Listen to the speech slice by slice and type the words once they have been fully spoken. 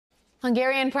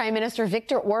Hungarian Prime Minister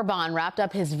Viktor Orban wrapped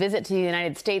up his visit to the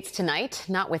United States tonight,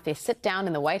 not with a sit-down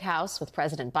in the White House with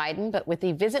President Biden, but with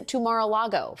a visit to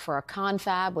Mar-a-Lago for a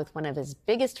confab with one of his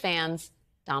biggest fans,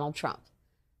 Donald Trump.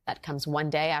 That comes one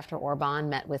day after Orban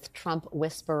met with Trump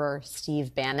whisperer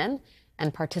Steve Bannon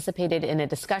and participated in a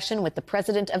discussion with the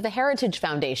president of the Heritage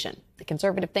Foundation, the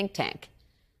conservative think tank.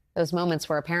 Those moments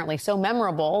were apparently so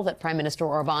memorable that Prime Minister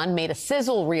Orban made a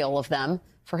sizzle reel of them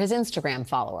for his Instagram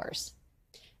followers.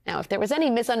 Now, if there was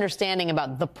any misunderstanding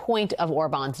about the point of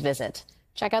Orban's visit,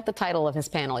 check out the title of his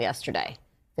panel yesterday,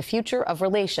 The Future of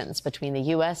Relations Between the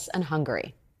U.S. and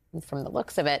Hungary. And from the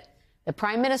looks of it, the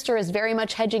Prime Minister is very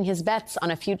much hedging his bets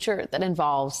on a future that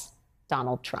involves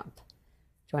Donald Trump.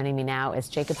 Joining me now is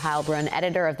Jacob Heilbrunn,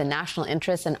 editor of The National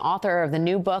Interest and author of the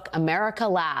new book, America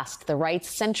Last, The Right's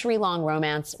Century-Long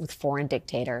Romance with Foreign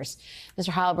Dictators. Mr.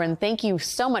 Heilbrunn, thank you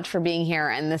so much for being here.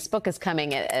 And this book is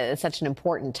coming at such an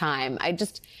important time.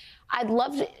 I'd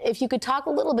love if you could talk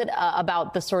a little bit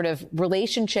about the sort of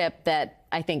relationship that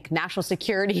I think national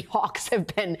security hawks have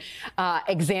been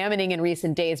examining in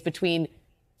recent days between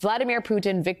Vladimir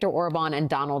Putin, Viktor Orban, and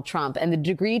Donald Trump, and the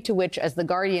degree to which, as The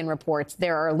Guardian reports,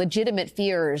 there are legitimate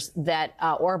fears that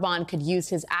Orban could use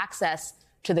his access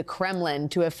to the Kremlin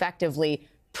to effectively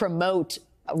promote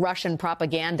Russian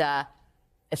propaganda,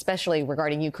 especially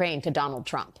regarding Ukraine, to Donald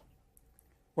Trump.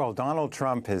 Well, Donald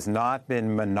Trump has not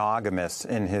been monogamous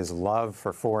in his love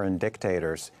for foreign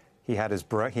dictators. He has his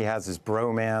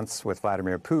bromance with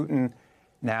Vladimir Putin.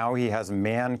 Now he has a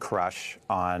man crush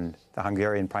on the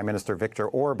Hungarian Prime Minister Viktor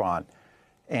Orban.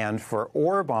 And for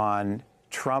Orban,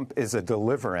 Trump is a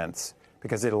deliverance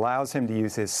because it allows him to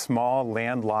use his small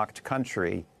landlocked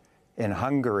country in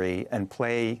Hungary and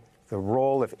play the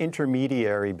role of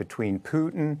intermediary between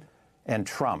Putin and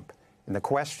Trump. And the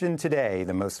question today,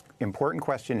 the most important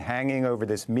question hanging over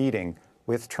this meeting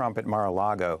with Trump at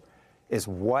Mar-a-Lago, is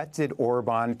what did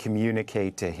Orban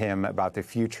communicate to him about the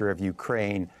future of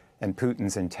Ukraine and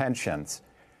Putin's intentions?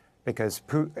 Because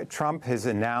Trump has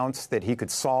announced that he could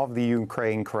solve the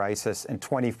Ukraine crisis in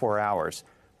 24 hours,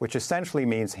 which essentially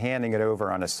means handing it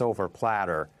over on a silver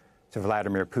platter to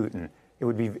Vladimir Putin. It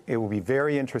would be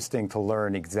very interesting to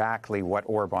learn exactly what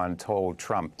Orban told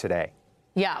Trump today.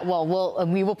 Yeah, well,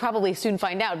 we will probably soon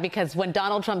find out, because when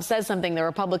Donald Trump says something, the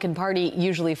Republican Party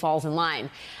usually falls in line.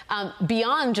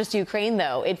 Beyond just Ukraine,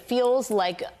 though, it feels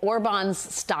like Orban's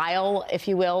style, if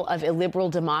you will, of illiberal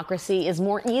democracy is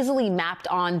more easily mapped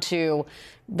onto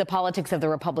the politics of the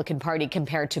Republican Party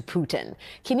compared to Putin.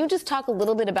 Can you just talk a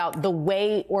little bit about the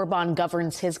way Orban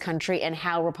governs his country and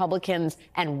how Republicans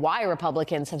and why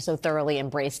Republicans have so thoroughly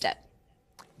embraced it?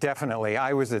 Definitely.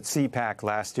 I was at CPAC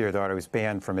last year, though I was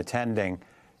banned from attending,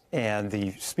 and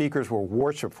the speakers were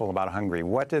worshipful about Hungary.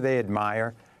 What do they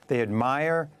admire? They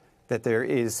admire that there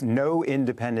is no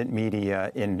independent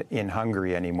media in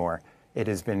Hungary anymore. It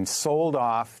has been sold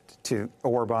off to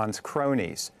Orban's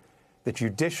cronies. The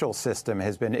judicial system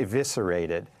has been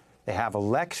eviscerated. They have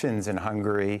elections in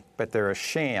Hungary, but they're a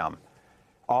sham.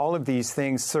 All of these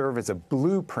things serve as a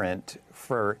blueprint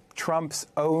for Trump's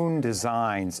own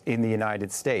designs in the United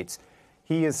States.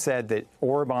 He has said that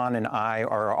Orban and I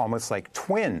are almost like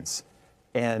twins,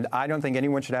 and I don't think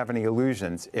anyone should have any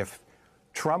illusions. If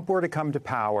Trump were to come to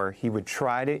power, he would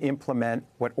try to implement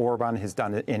what Orban has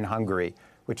done in Hungary,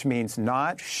 which means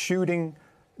not shooting,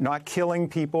 not killing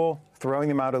people, throwing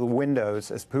them out of the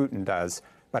windows as Putin does,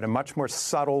 but a much more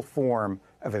subtle form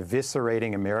of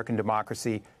eviscerating American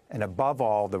democracy and, above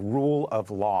all, the rule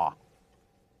of law.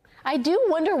 I do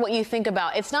wonder what you think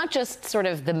about, it's not just sort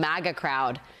of the MAGA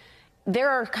crowd. There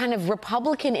are kind of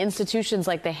Republican institutions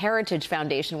like the Heritage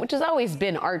Foundation, which has always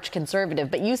been arch conservative,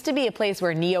 but used to be a place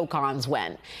where neocons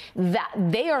went. That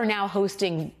they are now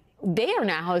hosting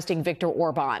Viktor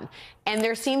Orban. And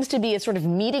there seems to be a sort of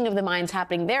meeting of the minds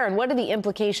happening there. And what are the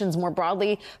implications more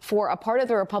broadly for a part of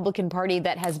the Republican Party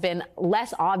that has been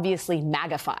less obviously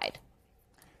MAGAfied?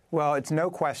 Well, it's no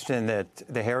question that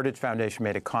the Heritage Foundation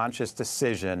made a conscious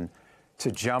decision to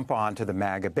jump onto the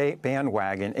MAGA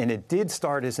bandwagon, and it did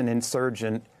start as an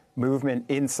insurgent movement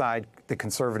inside the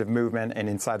conservative movement and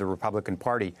inside the Republican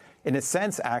Party. In a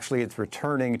sense, actually, it's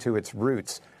returning to its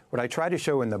roots. What I try to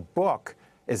show in the book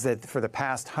is that for the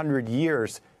past 100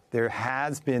 years, there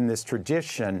has been this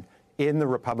tradition in the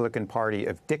Republican Party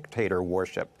of dictator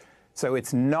worship. So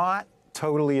it's not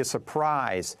totally a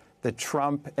surprise that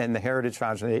Trump and the Heritage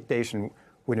Foundation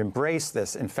would embrace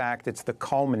this. In fact, it's the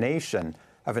culmination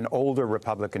of an older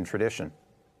Republican tradition.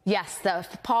 Yes, the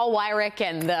Paul Weyrich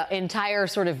and the entire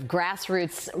sort of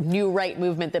grassroots new right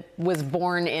movement that was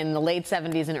born in the late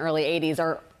 70s and early 80s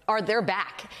are their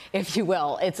back, if you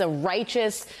will. It's a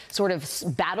righteous sort of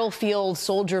battlefield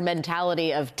soldier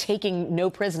mentality of taking no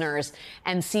prisoners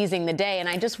and seizing the day. And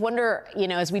I just wonder,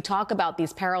 as we talk about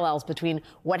these parallels between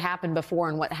what happened before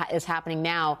and what is happening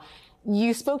now,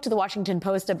 you spoke to the Washington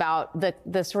Post about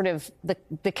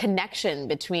the connection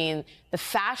between the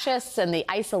fascists and the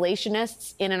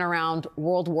isolationists in and around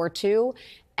World War II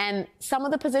and some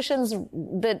of the positions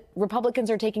that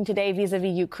Republicans are taking today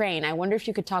vis-a-vis Ukraine. I wonder if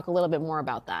you could talk a little bit more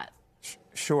about that.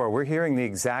 Sure. We're hearing the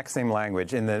exact same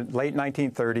language. In the late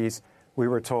 1930s, we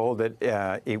were told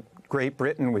that Great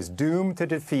Britain was doomed to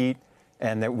defeat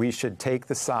and that we should take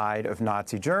the side of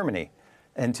Nazi Germany.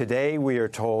 And today we are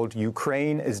told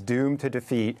Ukraine is doomed to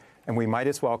defeat and we might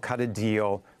as well cut a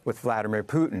deal with Vladimir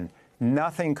Putin.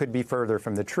 Nothing could be further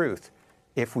from the truth.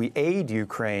 If we aid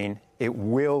Ukraine, it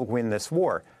will win this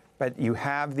war. But you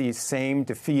have these same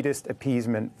defeatist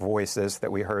appeasement voices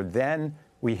that we heard then.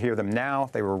 We hear them now.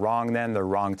 They were wrong then. They're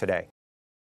wrong today.